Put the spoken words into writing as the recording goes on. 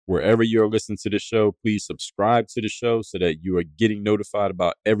Wherever you're listening to the show, please subscribe to the show so that you are getting notified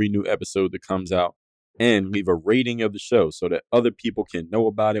about every new episode that comes out. And leave a rating of the show so that other people can know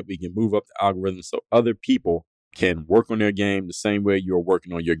about it. We can move up the algorithm so other people can work on their game the same way you're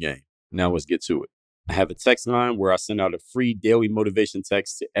working on your game. Now let's get to it. I have a text line where I send out a free daily motivation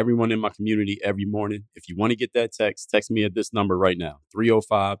text to everyone in my community every morning. If you want to get that text me at this number right now,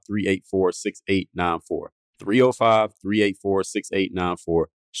 305-384-6894. 305-384-6894.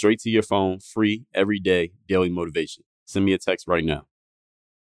 Straight to your phone, free, every day, daily motivation. Send me a text right now.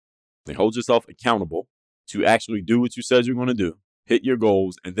 Then hold yourself accountable to actually do what you said you're going to do, hit your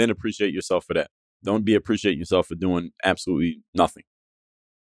goals, and then appreciate yourself for that. Don't be appreciating yourself for doing absolutely nothing.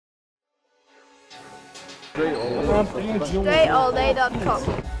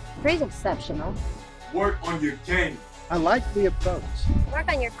 DreAllDay.com. Dre's exceptional. Work on your game. I like the approach.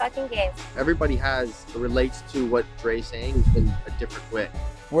 Work on your fucking game. Everybody relates to what Dre's saying in a different way.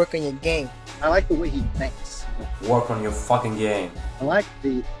 Work on your game. I like the way he thinks. Work on your fucking game. I like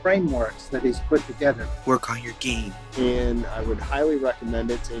the frameworks that he's put together. Work on your game. And I would highly recommend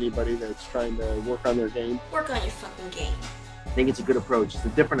it to anybody that's trying to work on their game. Work on your fucking game. I think it's a good approach. It's a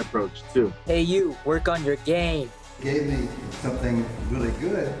different approach, too. Hey, you, work on your game. Gave me something really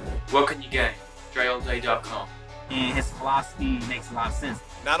good. Work on your game. DreAllDay.com. And his philosophy makes a lot of sense.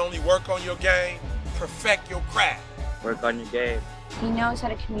 Not only work on your game, perfect your craft. Work on your game. He knows how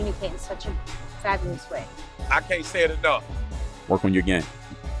to communicate in such a fabulous way. I can't say it enough. Work on your game.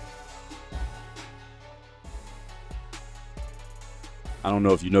 I don't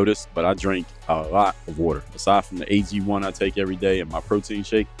know if you noticed, but I drink a lot of water. Aside from the AG1 I take every day and my protein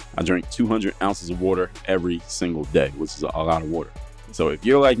shake, I drink 200 ounces of water every single day, which is a lot of water. So if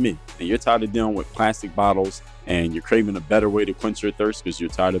you're like me and you're tired of dealing with plastic bottles and you're craving a better way to quench your thirst because you're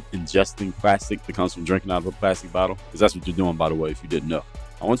tired of ingesting plastic that comes from drinking out of a plastic bottle, because that's what you're doing, by the way, if you didn't know,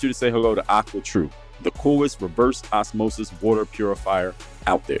 I want you to say hello to AquaTrue, the coolest reverse osmosis water purifier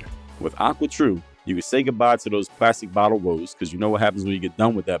out there. With AquaTrue, you can say goodbye to those plastic bottle woes, because you know what happens when you get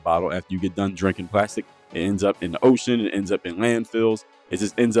done with that bottle after you get done drinking plastic. It ends up in the ocean, it ends up in landfills, it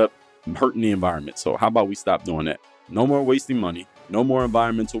just ends up hurting the environment. So how about we stop doing that? No more wasting money, no more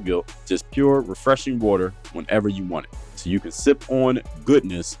environmental guilt, just pure, refreshing water whenever you want it. So you can sip on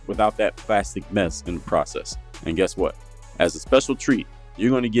goodness without that plastic mess in the process. And guess what? As a special treat,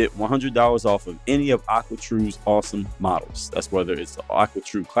 you're going to get $100 off of any of AquaTrue's awesome models. That's whether it's the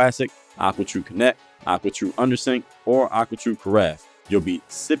AquaTrue Classic, AquaTrue Connect, AquaTrue Undersink, or AquaTrue Carafe. You'll be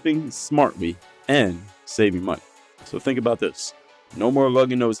sipping smartly and saving money. So think about this. No more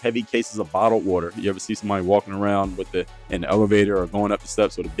lugging those heavy cases of bottled water. You ever see somebody walking around in the elevator or going up the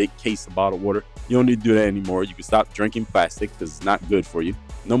steps with a big case of bottled water? You don't need to do that anymore. You can stop drinking plastic because it's not good for you.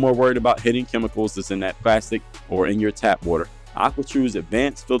 No more worried about hitting chemicals that's in that plastic or in your tap water. AquaTrue's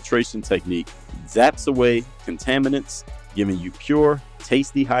advanced filtration technique zaps away contaminants, giving you pure,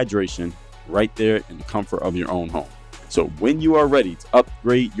 tasty hydration right there in the comfort of your own home. So when you are ready to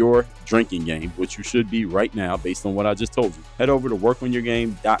upgrade your drinking game, which you should be right now based on what I just told you, head over to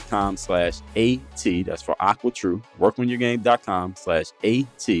workonyourgame.com/AT. That's for AquaTrue.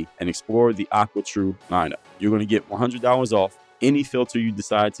 Workonyourgame.com/AT and explore the AquaTrue lineup. You're going to get $100 off any filter you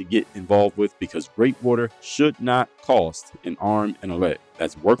decide to get involved with, because great water should not cost an arm and a leg.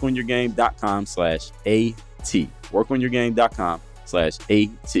 That's workonyourgame.com/AT.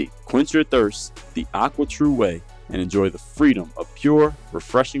 Workonyourgame.com/AT. Quench your thirst the AquaTrue way and enjoy the freedom of pure,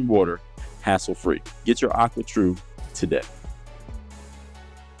 refreshing water, hassle-free. Get your AquaTrue today.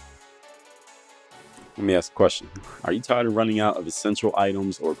 Let me ask a question. Are you tired of running out of essential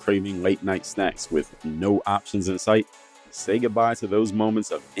items or craving late-night snacks with no options in sight? Say goodbye to those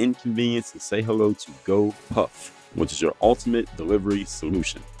moments of inconvenience and say hello to GoPuff, which is your ultimate delivery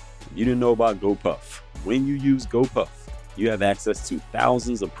solution. If you didn't know about GoPuff, when you use GoPuff, you have access to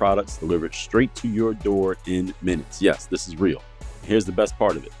thousands of products delivered straight to your door in minutes. Yes, this is real. Here's the best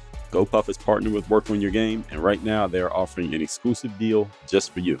part of it. GoPuff is partnered with Work On Your Game, and right now they are offering an exclusive deal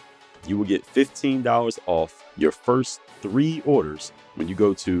just for you. You will get $15 off your first 3 orders when you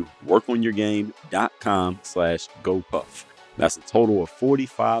go to workonyourgame.com/GoPuff. That's a total of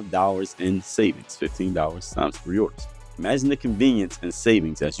 $45 in savings, $15 times 3 orders. Imagine the convenience and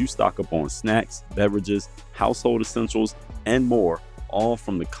savings as you stock up on snacks, beverages, household essentials, and more, all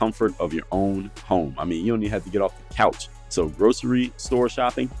from the comfort of your own home. I mean, you don't even have to get off the couch. So grocery store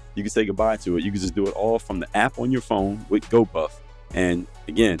shopping, you can say goodbye to it. You can just do it all from the app on your phone with GoPuff. And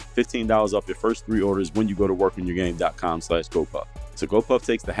again, $15 off your first 3 orders when you go to workonyourgame.com/GoPuff. So GoPuff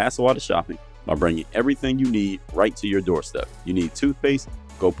takes the hassle out of shopping by bringing everything you need right to your doorstep. You need toothpaste?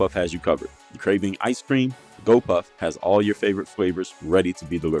 GoPuff has you covered. You're craving ice cream? GoPuff has all your favorite flavors ready to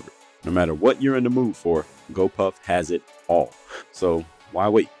be delivered. No matter what you're in the mood for, GoPuff has it all. So why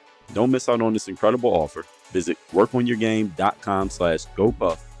wait? Don't miss out on this incredible offer. Visit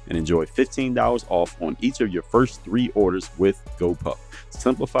workonyourgame.com/GoPuff and enjoy $15 off on each of your first 3 orders with GoPuff.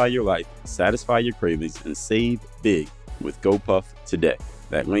 Simplify your life, satisfy your cravings, and save big with GoPuff today.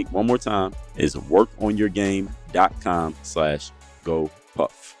 That link, one more time, is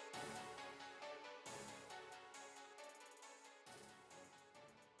workonyourgame.com/GoPuff.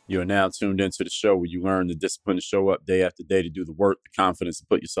 You are now tuned into the show where you learn the discipline to show up day after day to do the work, the confidence to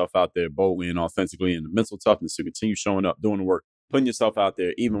put yourself out there boldly and authentically, and the mental toughness to continue showing up, doing the work, putting yourself out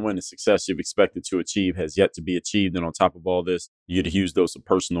there, even when the success you've expected to achieve has yet to be achieved. And on top of all this, you get a huge dose of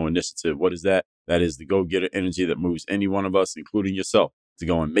personal initiative. What is that? That is the go-getter energy that moves any one of us, including yourself, to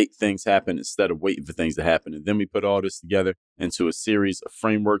go and make things happen instead of waiting for things to happen. And then we put all this together into a series of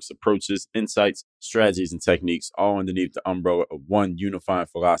frameworks, approaches, insights, strategies, and techniques, all underneath the umbrella of one unifying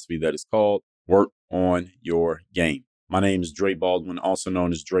philosophy that is called Work on Your Game. My name is Dre Baldwin, also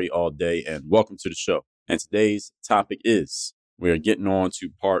known as Dre All Day, and welcome to the show. And today's topic is, we are getting on to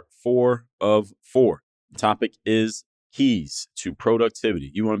part 4 of 4. The topic is keys to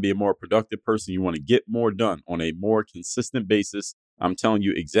productivity. You want to be a more productive person. You want to get more done on a more consistent basis. I'm telling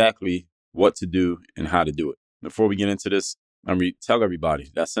you exactly what to do and how to do it. Before we get into this, I'm going to tell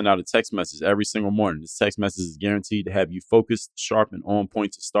everybody that I send out a text message every single morning. This text message is guaranteed to have you focused, sharp, and on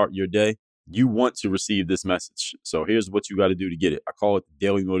point to start your day. You want to receive this message. So here's what you got to do to get it. I call it the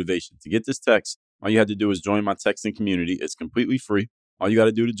daily motivation. To get this text, all you have to do is join my texting community. It's completely free. All you got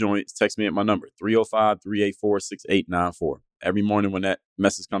to do to join is text me at my number, 305-384-6894. Every morning when that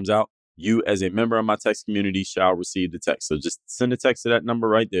message comes out, you as a member of my text community shall receive the text. So just send a text to that number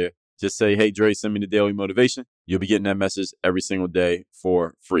right there. Just say, hey, Dre, send me the daily motivation. You'll be getting that message every single day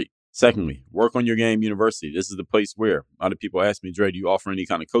for free. Secondly, Work on Your Game University. This is the place where other people ask me, Dre, do you offer any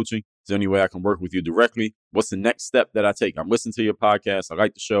kind of coaching? Is there any way I can work with you directly? What's the next step that I take? I'm listening to your podcast. I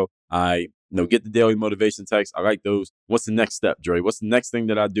like the show. I get the daily motivation text. I like those. What's the next step, Dre? What's the next thing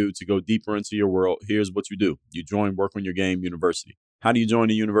that I do to go deeper into your world? Here's what you do. You join Work on Your Game University. How do you join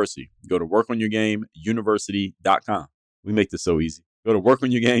the university? Go to workonyourgameuniversity.com. We make this so easy. Go to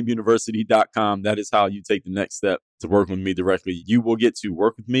workonyourgameuniversity.com. That is how you take the next step to work with me directly. You will get to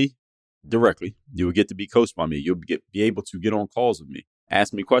work with me directly. You will get to be coached by me. You'll be able to get on calls with me.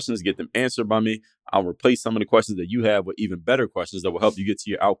 Ask me questions, get them answered by me. I'll replace some of the questions that you have with even better questions that will help you get to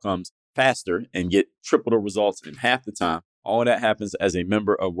your outcomes faster and get triple the results in half the time. All of that happens as a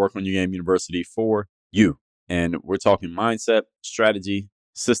member of Work on Your Game University for you. And we're talking mindset, strategy,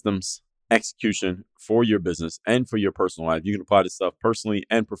 systems, execution for your business and for your personal life. You can apply this stuff personally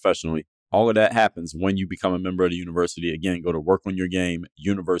and professionally. All of that happens when you become a member of the university. Again, go to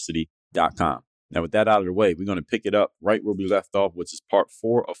workonyourgameuniversity.com. Now, with that out of the way, we're going to pick it up right where we left off, which is part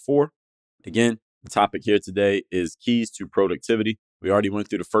 4 of 4. Again, the topic here today is keys to productivity. We already went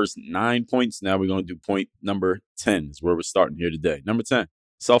through the first 9 points. Now we're going to do point number 10 is where we're starting here today. Number 10,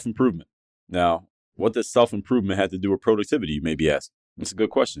 self-improvement. Now, what does self-improvement have to do with productivity, you may be asking? It's a good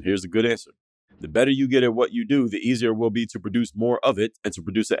question. Here's a good answer. The better you get at what you do, the easier it will be to produce more of it and to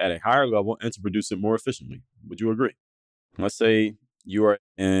produce it at a higher level and to produce it more efficiently. Would you agree? Let's say you are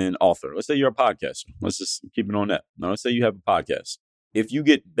an author. Let's say you're a podcaster. Let's just keep it on that. Now, let's say you have a podcast. If you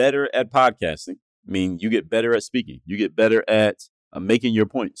get better at podcasting, I mean, you get better at speaking. You get better at making your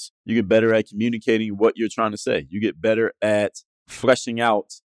points. You get better at communicating what you're trying to say. You get better at fleshing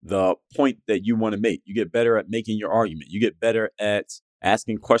out the point that you want to make. You get better at making your argument. You get better at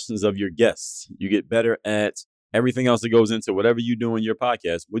asking questions of your guests. You get better at everything else that goes into whatever you do in your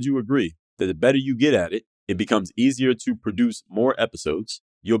podcast. Would you agree that the better you get at it, it becomes easier to produce more episodes?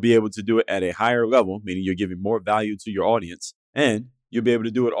 You'll be able to do it at a higher level, meaning you're giving more value to your audience, and you'll be able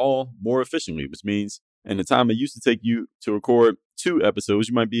to do it all more efficiently, which means in the time it used to take you to record 2 episodes,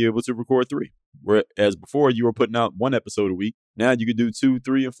 you might be able to record 3. Whereas before you were putting out 1 episode a week, now you could do 2,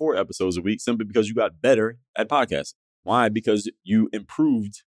 3, and 4 episodes a week simply because you got better at podcasting. Why? Because you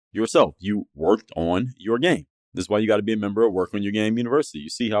improved yourself. You worked on your game. This is why you got to be a member of Work on Your Game University. You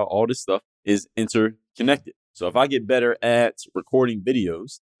see how all this stuff is interconnected. So if I get better at recording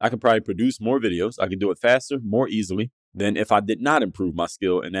videos, I can probably produce more videos. I can do it faster, more easily than if I did not improve my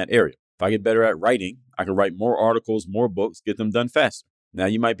skill in that area. If I get better at writing, I can write more articles, more books, get them done faster. Now,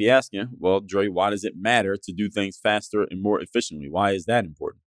 you might be asking, well, Dre, why does it matter to do things faster and more efficiently? Why is that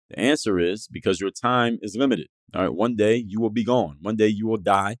important? The answer is because your time is limited. All right, one day you will be gone. One day you will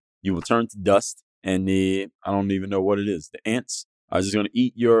die. You will turn to dust. And I don't even know what it is. The ants are just going to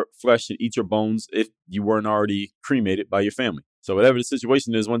eat your flesh and eat your bones if you weren't already cremated by your family. So whatever the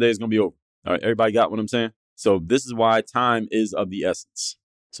situation is, one day it's going to be over. All right, everybody got what I'm saying? So this is why time is of the essence.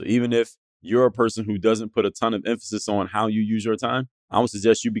 So even if you're a person who doesn't put a ton of emphasis on how you use your time, I would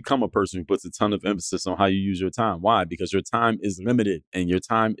suggest you become a person who puts a ton of emphasis on how you use your time. Why? Because your time is limited and your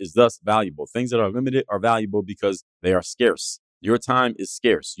time is thus valuable. Things that are limited are valuable because they are scarce. Your time is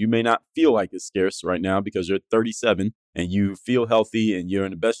scarce. You may not feel like it's scarce right now because you're 37 and you feel healthy and you're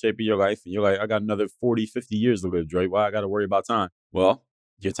in the best shape of your life. And you're like, I got another 40, 50 years to live, Dre. Why I got to worry about time? Well,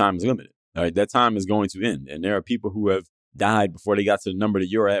 your time is limited. All right, that time is going to end. And there are people who have died before they got to the number that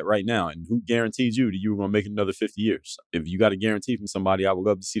you're at right now. And who guarantees you that you were going to make another 50 years? If you got a guarantee from somebody, I would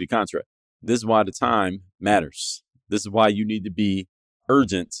love to see the contract. This is why the time matters. This is why you need to be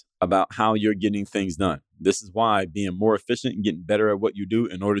urgent about how you're getting things done. This is why being more efficient and getting better at what you do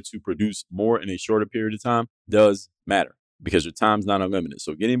in order to produce more in a shorter period of time does matter, because your time's not unlimited.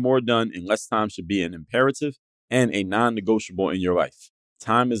 So getting more done in less time should be an imperative and a non-negotiable in your life.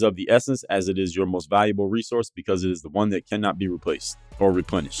 Time is of the essence, as it is your most valuable resource, because it is the one that cannot be replaced or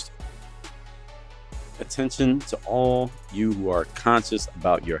replenished. Attention to all you who are conscious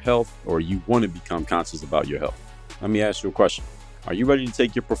about your health, or you want to become conscious about your health. Let me ask you a question. Are you ready to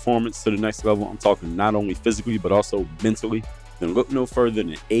take your performance to the next level? I'm talking not only physically, but also mentally. Then look no further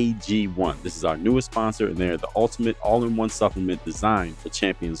than AG1. This is our newest sponsor, and they're the ultimate all-in-one supplement designed for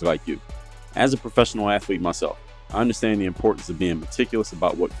champions like you. As a professional athlete myself, I understand the importance of being meticulous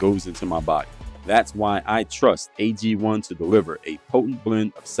about what goes into my body. That's why I trust AG1 to deliver a potent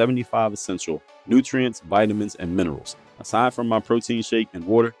blend of 75 essential nutrients, vitamins, and minerals. Aside from my protein shake and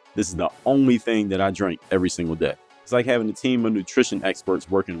water, this is the only thing that I drink every single day. It's like having a team of nutrition experts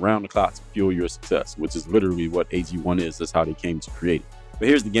working round the clock to fuel your success, which is literally what AG1 is. That's how they came to create it. But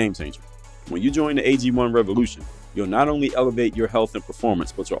here's the game changer. When you join the AG1 revolution, you'll not only elevate your health and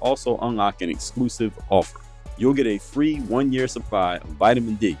performance, but you'll also unlock an exclusive offer. You'll get a free 1-year supply of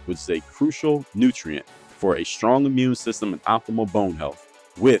vitamin D, which is a crucial nutrient for a strong immune system and optimal bone health,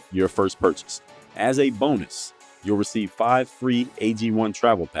 with your first purchase. As a bonus, you'll receive 5 free AG1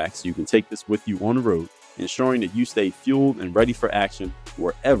 travel packs so you can take this with you on the road, ensuring that you stay fueled and ready for action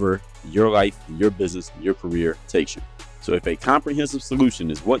wherever your life and your business and your career takes you. So if a comprehensive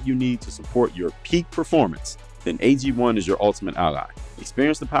solution is what you need to support your peak performance, then AG1 is your ultimate ally.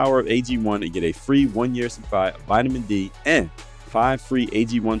 Experience the power of AG1 and get a free 1-year supply of vitamin D and 5 free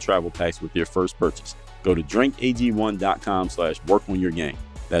AG1 travel packs with your first purchase. Go to drinkag1.com/workonyourgame.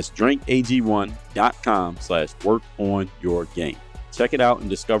 That's drinkag1.com/workonyourgame. Check it out and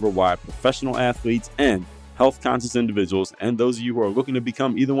discover why professional athletes and health-conscious individuals, and those of you who are looking to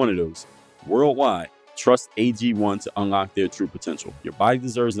become either one of those, worldwide, trust AG1 to unlock their true potential. Your body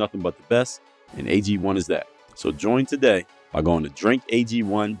deserves nothing but the best, and AG1 is that. So join today by going to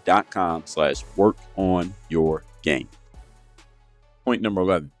drinkag1.com/workonyourgame. Point number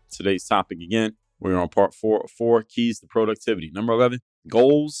 11. Today's topic again, we're on part 4 of 4 keys to productivity. Number 11,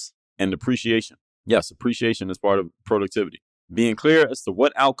 goals and appreciation. Yes, appreciation is part of productivity. Being clear as to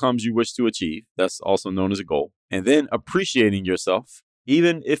what outcomes you wish to achieve, that's also known as a goal. And then appreciating yourself,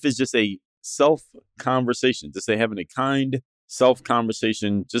 even if it's just a self-conversation, just say having a kind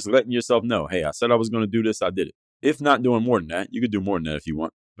self-conversation, just letting yourself know, hey, I said I was going to do this, I did it. If not doing more than that, you could do more than that if you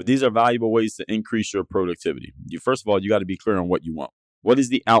want. But these are valuable ways to increase your productivity. First of all, you got to be clear on what you want. What is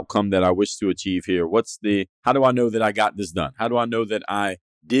the outcome that I wish to achieve here? How do I know that I got this done? How do I know that I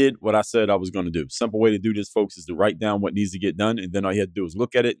did what I said I was going to do? Simple way to do this, folks, is to write down what needs to get done. And then all you have to do is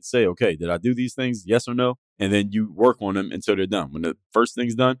look at it and say, okay, did I do these things? Yes or no? And then you work on them until they're done. When the first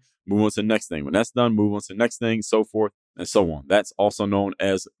thing's done, move on to the next thing. When that's done, move on to the next thing, so forth and so on. That's also known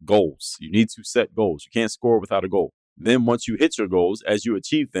as goals. You need to set goals. You can't score without a goal. Then once you hit your goals, as you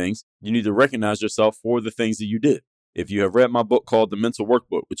achieve things, you need to recognize yourself for the things that you did. If you have read my book called The Mental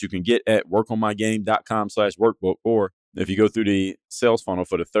Workbook, which you can get at workonmygame.com/workbook, or if you go through the sales funnel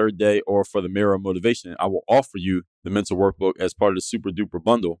for the 3rd day or for the Mirror of Motivation, I will offer you the Mental Workbook as part of the Super Duper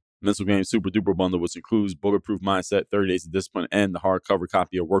Bundle, Mental Game Super Duper Bundle, which includes Bulletproof Mindset, 30 Days of Discipline, and the hardcover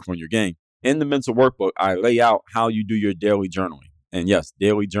copy of Work on Your Game. In the Mental Workbook, I lay out how you do your daily journaling. And yes,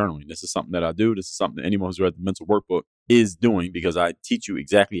 daily journaling. This is something that I do. This is something that anyone who's read the Mental Workbook is doing, because I teach you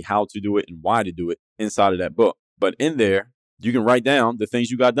exactly how to do it and why to do it inside of that book. But in there, you can write down the things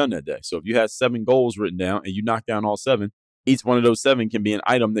you got done that day. So if you had 7 goals written down and you knock down all 7, each one of those 7 can be an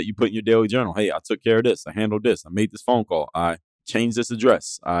item that you put in your daily journal. Hey, I took care of this. I handled this. I made this phone call. I changed this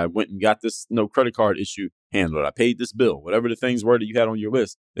address. I went and got this credit card issue handled. I paid this bill. Whatever the things were that you had on your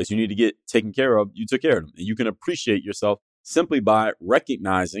list that you need to get taken care of, you took care of them. And you can appreciate yourself simply by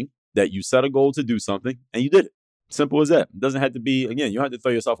recognizing that you set a goal to do something and you did it. Simple as that. It doesn't have to be, again, you don't have to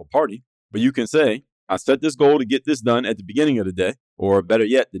throw yourself a party, but you can say, I set this goal to get this done at the beginning of the day, or better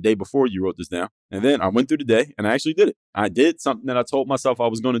yet, the day before you wrote this down. And then I went through the day and I actually did it. I did something that I told myself I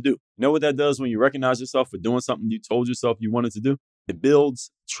was going to do. You know what that does when you recognize yourself for doing something you told yourself you wanted to do? It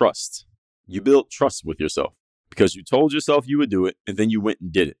builds trust. You build trust with yourself because you told yourself you would do it and then you went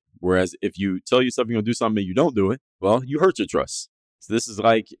and did it. Whereas if you tell yourself you're going to do something and you don't do it, well, you hurt your trust. So this is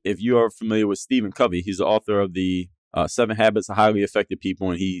like if you are familiar with Stephen Covey. He's the author of the 7 Habits of Highly Effective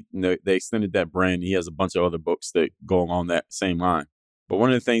People, and they extended that brand. He has a bunch of other books that go along that same line. But one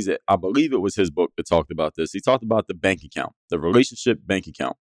of the things that I believe it was his book that talked about this, he talked about the bank account, the relationship bank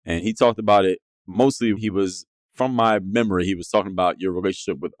account. And he talked about it mostly, from my memory, he was talking about your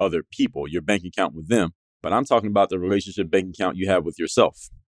relationship with other people, your bank account with them. But I'm talking about the relationship bank account you have with yourself.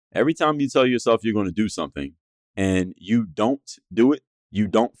 Every time you tell yourself you're going to do something and you don't do it, you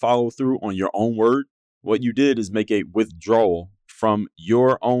don't follow through on your own word, what you did is make a withdrawal from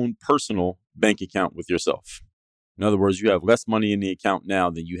your own personal bank account with yourself. In other words, you have less money in the account now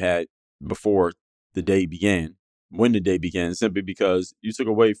than you had before the day began, when the day began, simply because you took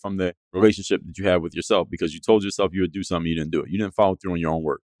away from the relationship that you had with yourself because you told yourself you would do something, you didn't do it. You didn't follow through on your own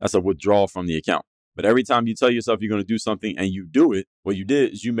word. That's a withdrawal from the account. But every time you tell yourself you're going to do something and you do it, what you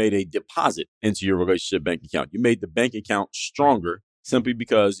did is you made a deposit into your relationship bank account. You made the bank account stronger simply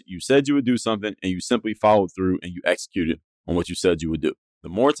because you said you would do something and you simply followed through and you executed on what you said you would do. The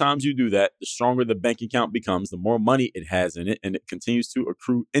more times you do that, the stronger the bank account becomes, the more money it has in it, and it continues to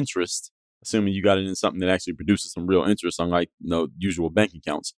accrue interest, assuming you got it in something that actually produces some real interest, unlike usual bank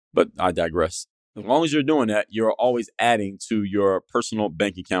accounts. But I digress. As long as you're doing that, you're always adding to your personal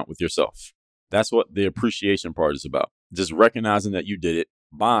bank account with yourself. That's what the appreciation part is about. Just recognizing that you did it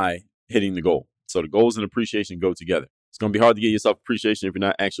by hitting the goal. So the goals and appreciation go together. It's going to be hard to get yourself appreciation if you're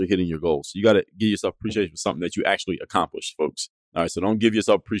not actually hitting your goals. So you got to give yourself appreciation for something that you actually accomplished, folks. All right, so don't give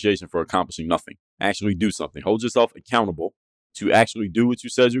yourself appreciation for accomplishing nothing. Actually do something. Hold yourself accountable to actually do what you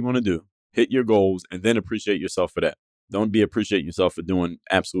said you're going to do, hit your goals, and then appreciate yourself for that. Don't be appreciating yourself for doing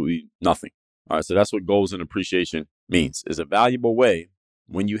absolutely nothing. All right, so that's what goals and appreciation means. It's a valuable way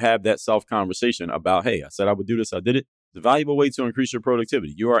when you have that self-conversation about, hey, I said I would do this, I did it. It's a valuable way to increase your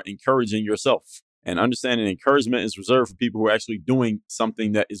productivity. You are encouraging yourself. And understanding encouragement is reserved for people who are actually doing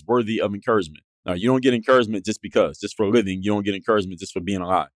something that is worthy of encouragement. Now, you don't get encouragement just for a living. You don't get encouragement just for being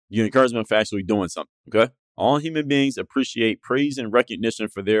alive. You get encouragement for actually doing something, okay? All human beings appreciate praise and recognition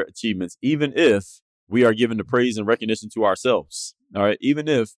for their achievements, even if we are given the praise and recognition to ourselves, all right? Even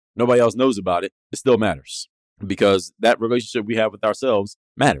if nobody else knows about it, it still matters because that relationship we have with ourselves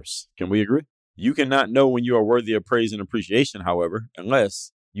matters. Can we agree? You cannot know when you are worthy of praise and appreciation, however,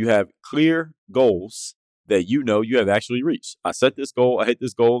 unless you have clear goals that you know you have actually reached. I set this goal, I hit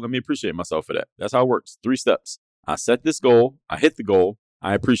this goal, let me appreciate myself for that. That's how it works. 3 steps. I set this goal, I hit the goal,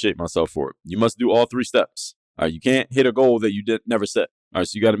 I appreciate myself for it. You must do all 3 steps. All right, you can't hit a goal that you never set. All right,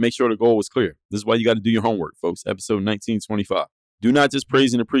 so you got to make sure the goal was clear. This is why you got to do your homework, folks. Episode 1925. Do not just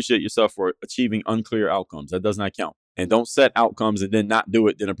praise and appreciate yourself for achieving unclear outcomes. That does not count. And don't set outcomes and then not do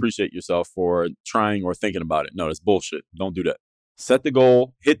it, then appreciate yourself for trying or thinking about it. No, that's bullshit. Don't do that. Set the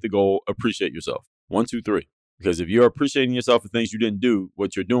goal, hit the goal, appreciate yourself. 1, 2, 3. Because if you're appreciating yourself for things you didn't do,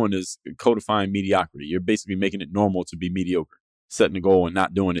 what you're doing is codifying mediocrity. You're basically making it normal to be mediocre. Setting the goal and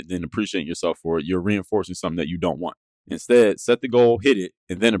not doing it, then appreciating yourself for it, you're reinforcing something that you don't want. Instead, set the goal, hit it,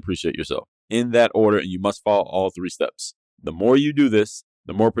 and then appreciate yourself. In that order, and you must follow all 3 steps. The more you do this,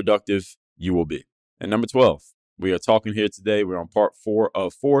 the more productive you will be. And number 12, we are talking here today. We're on part 4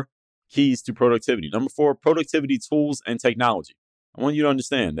 of 4 keys to productivity. Number 4, productivity tools and technology. I want you to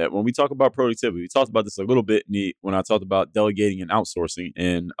understand that when we talk about productivity, we talked about this a little bit when I talked about delegating and outsourcing,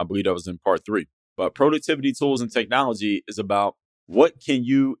 and I believe that was in part 3. But productivity tools and technology is about what can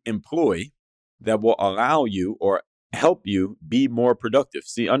you employ that will allow you or help you be more productive.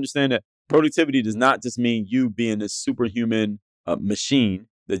 See, understand that productivity does not just mean you being this superhuman machine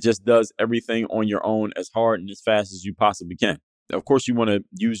that just does everything on your own as hard and as fast as you possibly can. Of course, you want to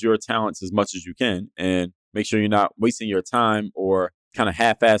use your talents as much as you can and make sure you're not wasting your time or kind of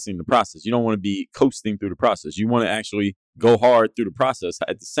half-assing the process. You don't want to be coasting through the process. You want to actually go hard through the process.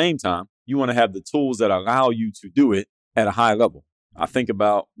 At the same time, you want to have the tools that allow you to do it at a high level. I think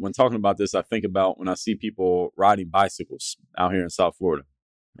about, when talking about this, I think about when I see people riding bicycles out here in South Florida.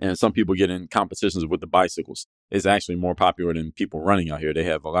 And some people get in competitions with the bicycles. It's actually more popular than people running out here. There's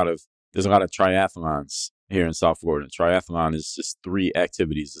a lot of triathlons here in South Florida. Triathlon is just 3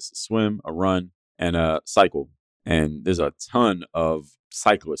 activities. It's a swim, a run, and a cycle. And there's a ton of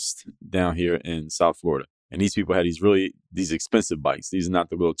cyclists down here in South Florida. And these people have these expensive bikes. These are not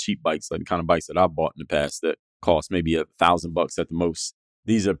the little cheap bikes, like the kind of bikes that I bought in the past that cost maybe $1,000 at the most.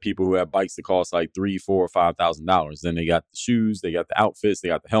 These are people who have bikes that cost like $3,000, $4,000, or $5,000. Then they got the shoes, they got the outfits, they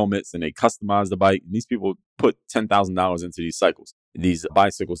got the helmets, and they customize the bike. And these people put $10,000 into these cycles, these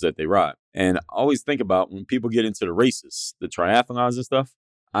bicycles that they ride. And I always think about when people get into the races, the triathlons and stuff,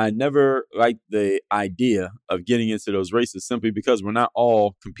 I never liked the idea of getting into those races simply because we're not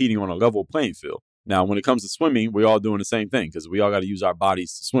all competing on a level playing field. Now, when it comes to swimming, we're all doing the same thing because we all got to use our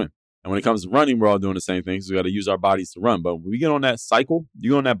bodies to swim. And when it comes to running, we're all doing the same thing because we got to use our bodies to run. But when we get on that cycle,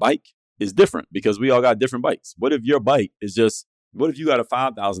 you go on that bike, it's different because we all got different bikes. What if your bike is just, what if you got a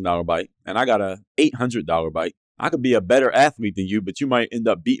 $5,000 bike and I got a $800 bike? I could be a better athlete than you, but you might end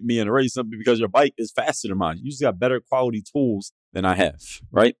up beating me in a race simply because your bike is faster than mine. You just got better quality tools than I have,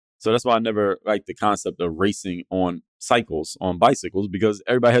 right? So that's why I never liked the concept of racing on cycles, on bicycles, because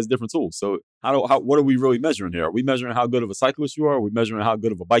everybody has different tools. So what are we really measuring here? Are we measuring how good of a cyclist you are? Or are we measuring how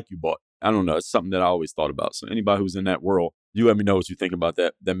good of a bike you bought? I don't know. It's something that I always thought about. So anybody who's in that world, you let me know what you think about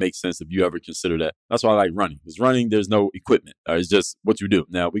that. That makes sense if you ever consider that. That's why I like running. Because running, there's no equipment. It's just what you do.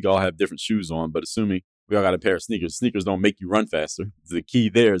 Now, we all have different shoes on, but assuming we all got a pair of sneakers, sneakers don't make you run faster. The key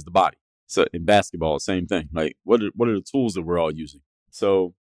there is the body. So in basketball, same thing. Like, what are the tools that we're all using?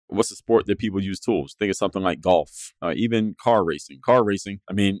 So what's the sport that people use tools? Think of something like golf, even car racing. Car racing,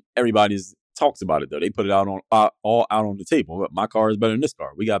 I mean, everybody talks about it, though. They put it out on all out on the table. But my car is better than this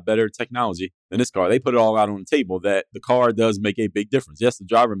car. We got better technology than this car. They put it all out on the table that the car does make a big difference. Yes, the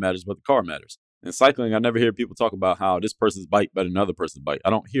driver matters, but the car matters. In cycling, I never hear people talk about how this person's bike better than another person's bike. I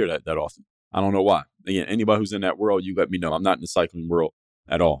don't hear that often. I don't know why. Again, anybody who's in that world, you let me know. I'm not in the cycling world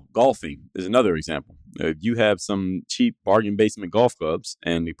at all. Golfing is another example. If you have some cheap bargain basement golf clubs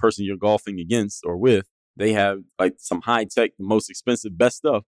and the person you're golfing against or with, they have like some high tech, the most expensive, best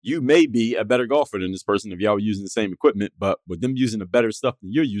stuff, you may be a better golfer than this person if y'all were using the same equipment. But with them using the better stuff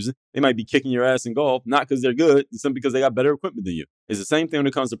than you're using, they might be kicking your ass in golf, not because they're good, it's simply because they got better equipment than you. It's the same thing when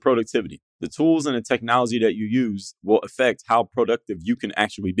it comes to productivity. The tools and the technology that you use will affect how productive you can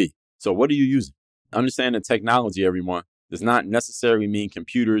actually be. So what are you using? Understand that technology, everyone, does not necessarily mean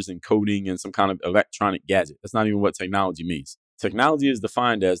computers and coding and some kind of electronic gadget. That's not even what technology means. Technology is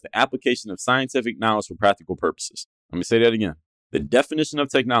defined as the application of scientific knowledge for practical purposes. Let me say that again. The definition of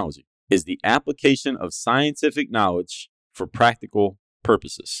technology is the application of scientific knowledge for practical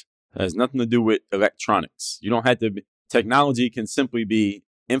purposes. It has nothing to do with electronics. You don't have to technology can simply be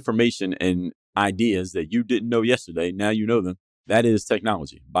information and ideas that you didn't know yesterday. Now you know them. That is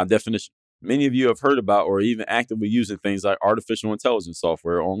technology by definition. Many of you have heard about or even actively using things like artificial intelligence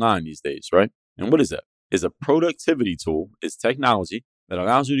software online these days, right? And what is that? It's a productivity tool. It's technology that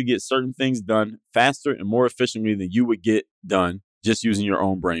allows you to get certain things done faster and more efficiently than you would get done just using your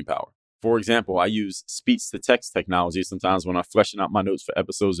own brain power. For example, I use speech-to-text technology sometimes when I'm fleshing out my notes for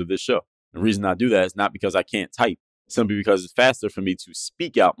episodes of this show. The reason I do that is not because I can't type, simply because it's faster for me to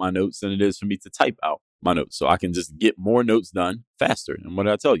speak out my notes than it is for me to type out my notes. So I can just get more notes done faster. And what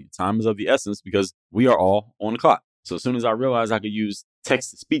did I tell you? Time is of the essence because we are all on the clock. So as soon as I realized I could use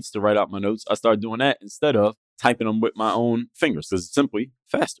text to speech to write out my notes, I started doing that instead of typing them with my own fingers because it's simply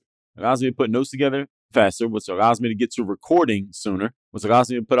faster. It allows me to put notes together faster, which allows me to get to recording sooner, which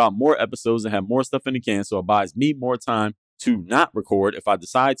allows me to put out more episodes and have more stuff in the can. So it buys me more time to not record if I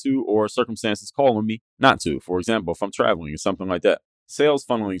decide to or circumstances call on me not to. For example, if I'm traveling or something like that. Sales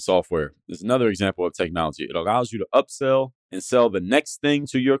funneling software is another example of technology. It allows you to upsell and sell the next thing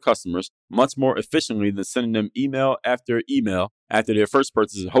to your customers much more efficiently than sending them email after their first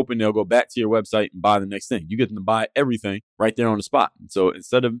purchase and hoping they'll go back to your website and buy the next thing. You get them to buy everything right there on the spot. And so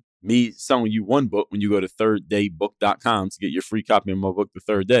instead of me selling you one book when you go to thirddaybook.com to get your free copy of my book, The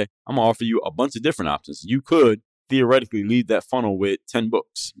Third Day, I'm going to offer you a bunch of different options. You could theoretically leave that funnel with 10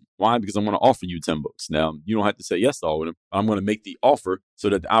 books. Why? Because I'm going to offer you 10 books. Now, you don't have to say yes to all of them. I'm going to make the offer so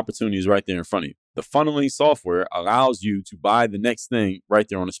that the opportunity is right there in front of you. The funneling software allows you to buy the next thing right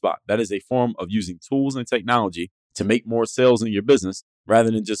there on the spot. That is a form of using tools and technology to make more sales in your business rather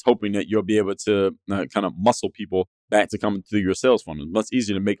than just hoping that you'll be able to kind of muscle people back to come through your sales funnel. It's much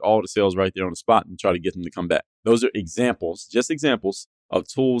easier to make all the sales right there on the spot and try to get them to come back. Those are examples, just examples of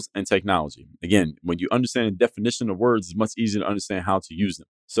tools and technology. Again, when you understand the definition of words, it's much easier to understand how to use them.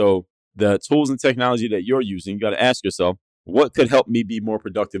 So the tools and technology that you're using, you got to ask yourself, what could help me be more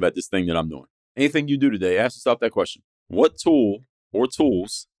productive at this thing that I'm doing? Anything you do today, ask yourself that question. What tool or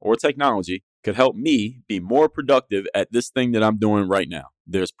tools or technology could help me be more productive at this thing that I'm doing right now?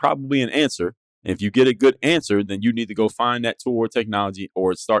 There's probably an answer. If you get a good answer, then you need to go find that tool or technology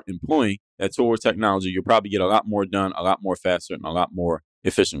or start employing that tool or technology. You'll probably get a lot more done, a lot more faster, and a lot more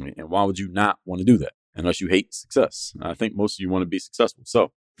efficiently. And why would you not want to do that unless you hate success? I think most of you want to be successful.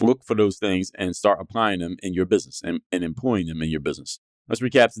 So look for those things and start applying them in your business and employing them in your business. Let's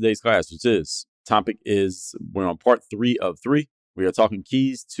recap today's class, which is we're on part 3 of 3. We are talking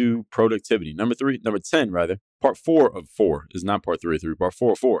keys to productivity. Number 10, part 4 of 4 is not part 3 of 3, part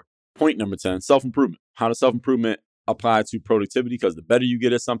 4 of 4. Point number 10, self-improvement. How does self-improvement apply to productivity? Because the better you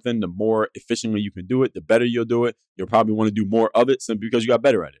get at something, the more efficiently you can do it, the better you'll do it. You'll probably want to do more of it simply because you got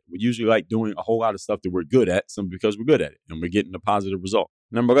better at it. We usually like doing a whole lot of stuff that we're good at simply because we're good at it and we're getting a positive result.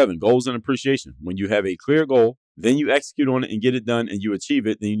 Number 11, goals and appreciation. When you have a clear goal, then you execute on it and get it done and you achieve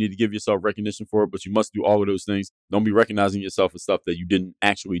it, then you need to give yourself recognition for it, but you must do all of those things. Don't be recognizing yourself for stuff that you didn't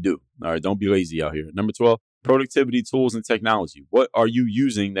actually do. All right, don't be lazy out here. Number 12, productivity tools and technology. What are you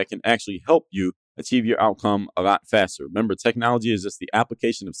using that can actually help you achieve your outcome a lot faster? Remember, technology is just the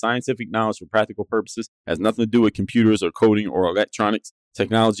application of scientific knowledge for practical purposes. It has nothing to do with computers or coding or electronics.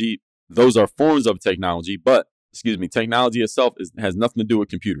 Technology, those are forms of technology, technology itself has nothing to do with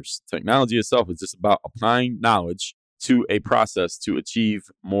computers. Technology itself is just about applying knowledge to a process to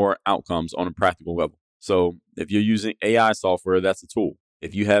achieve more outcomes on a practical level. So if you're using AI software, that's a tool.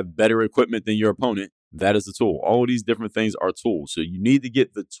 If you have better equipment than your opponent, that is a tool. All of these different things are tools. So you need to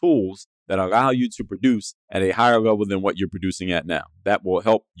get the tools that allow you to produce at a higher level than what you're producing at now. That will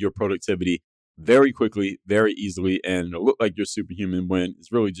help your productivity very quickly, very easily, and it'll look like you're superhuman when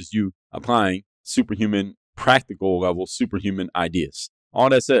it's really just you applying superhuman, practical level, superhuman ideas. All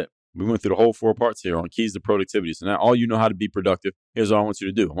that said, we went through the whole 4 parts here on keys to productivity. So now all you know how to be productive, here's what I want you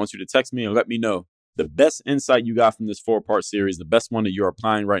to do. I want you to text me and let me know the best insight you got from this 4-part series, the best one that you're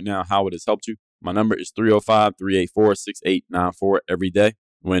applying right now, how it has helped you. My number is 305-384-6894 every day.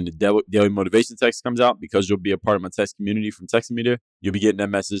 When the daily motivation text comes out, because you'll be a part of my text community from texting me there, you'll be getting that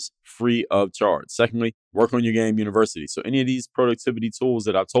message free of charge. Secondly, Work on Your Game University. So any of these productivity tools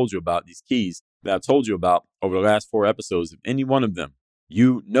that I've told you about, these keys that I've told you about over the last 4 episodes, if any one of them,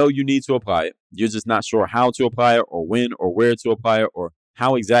 you know you need to apply it, you're just not sure how to apply it or when or where to apply it or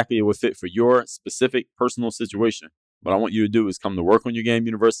how exactly it would fit for your specific personal situation, what I want you to do is come to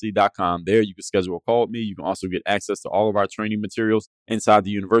workonyourgameuniversity.com. There you can schedule a call with me. You can also get access to all of our training materials inside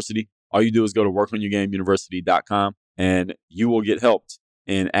the university. All you do is go to workonyourgameuniversity.com and you will get helped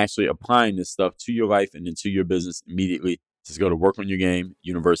in actually applying this stuff to your life and into your business immediately. Just go to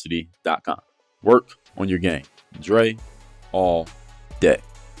workonyourgameuniversity.com. Work on your game. Dre all day.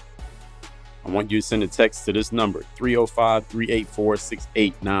 I want you to send a text to this number,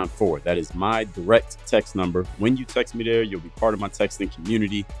 305-384-6894. That is my direct text number. When you text me there, you'll be part of my texting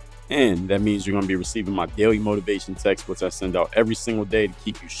community. And that means you're going to be receiving my daily motivation text, which I send out every single day to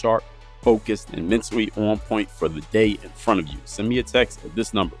keep you sharp, focused, and mentally on point for the day in front of you. Send me a text at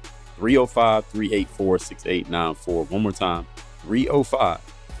this number, 305-384-6894. One more time,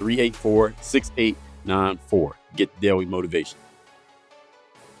 305-384-6894. Get the daily motivation.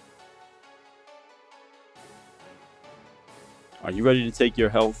 Are you ready to take your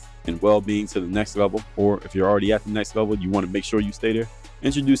health and well-being to the next level? Or if you're already at the next level, you want to make sure you stay there?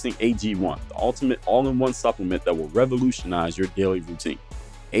 Introducing AG1, the ultimate all-in-one supplement that will revolutionize your daily routine.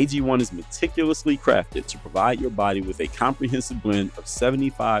 AG1 is meticulously crafted to provide your body with a comprehensive blend of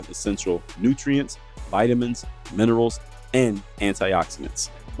 75 essential nutrients, vitamins, minerals, and antioxidants.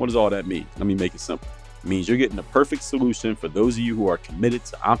 What does all that mean? Let me make it simple. It means you're getting the perfect solution for those of you who are committed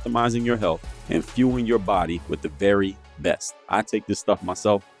to optimizing your health and fueling your body with the very best. I take this stuff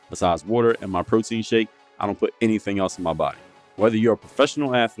myself. Besides water and my protein shake, I don't put anything else in my body. Whether you're a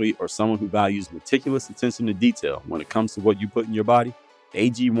professional athlete or someone who values meticulous attention to detail when it comes to what you put in your body,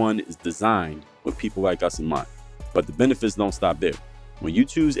 AG1 is designed with people like us in mind. But the benefits don't stop there. When you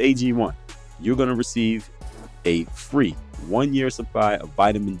choose AG1, you're going to receive a free 1-year supply of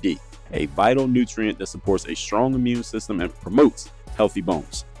vitamin D, a vital nutrient that supports a strong immune system and promotes healthy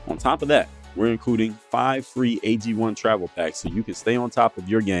bones. On top of that, we're including 5 free AG1 travel packs so you can stay on top of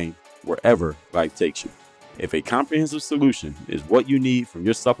your game wherever life takes you. If a comprehensive solution is what you need from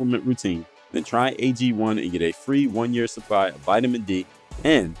your supplement routine, then try AG1 and get a free 1-year supply of vitamin D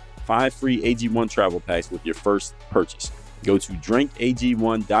and 5 free AG1 travel packs with your first purchase. Go to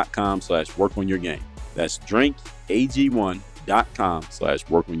drinkag1.com/workonyourgame. That's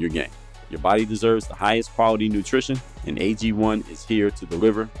drinkag1.com/workonyourgame. Your body deserves the highest quality nutrition, and AG1 is here to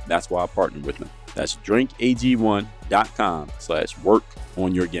deliver. That's why I partnered with them. That's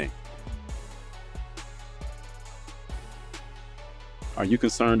drinkag1.com/workonyourgame. Are you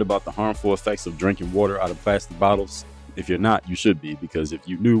concerned about the harmful effects of drinking water out of plastic bottles? If you're not, you should be, because if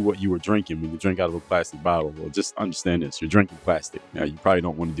you knew what you were drinking when you drink out of a plastic bottle, well, just understand this. You're drinking plastic. Now, you probably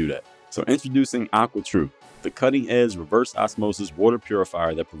don't want to do that. So introducing AquaTrue, the cutting-edge reverse osmosis water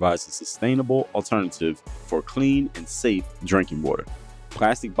purifier that provides a sustainable alternative for clean and safe drinking water.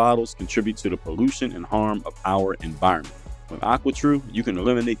 Plastic bottles contribute to the pollution and harm of our environment. With AquaTrue, you can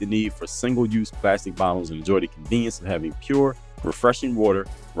eliminate the need for single-use plastic bottles and enjoy the convenience of having pure, refreshing water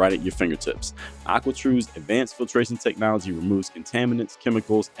right at your fingertips. AquaTrue's advanced filtration technology removes contaminants,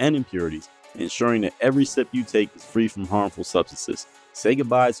 chemicals, and impurities, ensuring that every sip you take is free from harmful substances. Say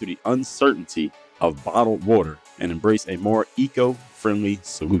goodbye to the uncertainty of bottled water and embrace a more eco-friendly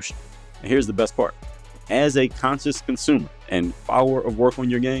solution. And here's the best part. As a conscious consumer and follower of Work on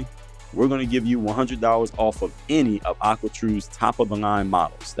Your Game, we're going to give you $100 off of any of AquaTrue's top-of-the-line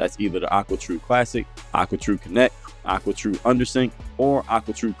models. That's either the AquaTrue Classic, AquaTrue Connect, AquaTrue Undersink, or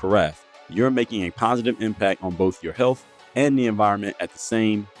AquaTrue Carafe. You're making a positive impact on both your health and the environment at the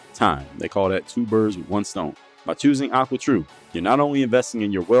same time. They call that 2 birds with 1 stone. By choosing AquaTrue, you're not only investing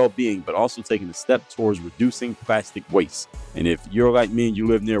in your well-being, but also taking a step towards reducing plastic waste. And if you're like me and you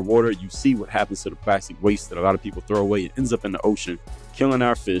live near water, you see what happens to the plastic waste that a lot of people throw away. It ends up in the ocean, killing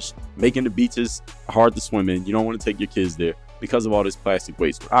our fish, making the beaches hard to swim in. You don't want to take your kids there because of all this plastic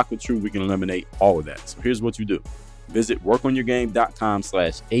waste. With AquaTrue, we can eliminate all of that. So here's what you do. Visit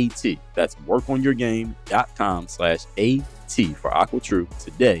workonyourgame.com/AT. That's workonyourgame.com/AT for AquaTrue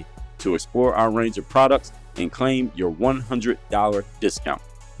today to explore our range of products and claim your $100 discount.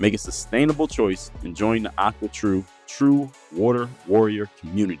 Make a sustainable choice and join the AquaTrue True Water Warrior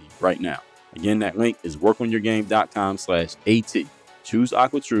community right now. Again, that link is workonyourgame.com/AT. Choose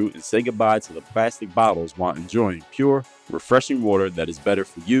AquaTrue and say goodbye to the plastic bottles while enjoying pure, refreshing water that is better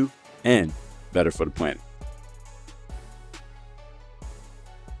for you and better for the planet.